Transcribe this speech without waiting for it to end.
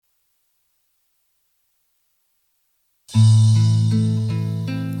In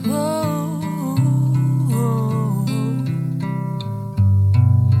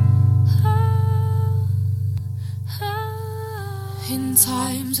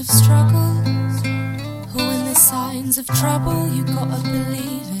times of struggle, when there's signs of trouble, you gotta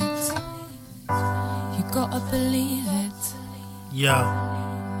believe it. You gotta believe it. Yeah.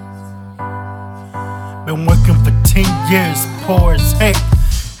 Been working for 10 years, poor as heck.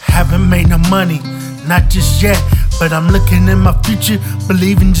 Haven't made no money, not just yet. But I'm looking in my future,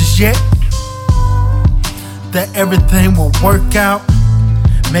 believing just yet that everything will work out.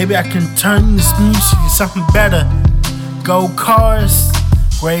 Maybe I can turn this music into something better. Gold cars,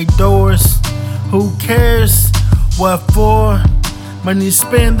 gray doors, who cares what for? Money to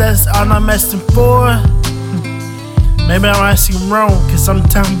spend, that's all I'm asking for. Maybe I'm asking wrong, cause I'm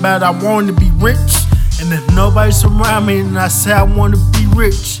talking about I want to be rich. And if nobody's around me and I say I want to be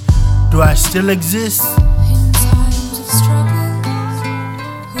rich, do I still exist? In times of struggle,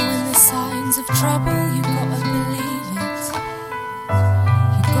 when there's signs of trouble, you gotta believe it.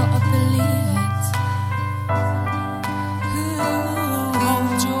 You gotta believe it.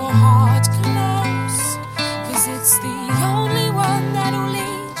 Hold your heart close, cause it's the only one that'll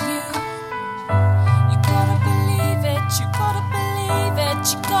lead you. You gotta believe it, you gotta believe it,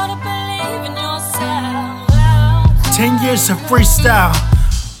 you gotta believe in yourself. 10 years of freestyle,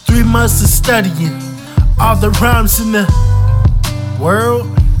 3 months of studying all the rhymes in the world.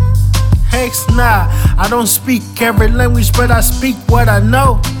 Heck nah, I don't speak every language, but I speak what I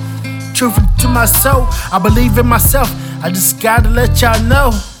know. Truth to my soul, I believe in myself. I just gotta let y'all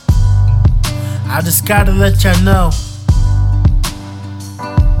know. I just gotta let y'all know.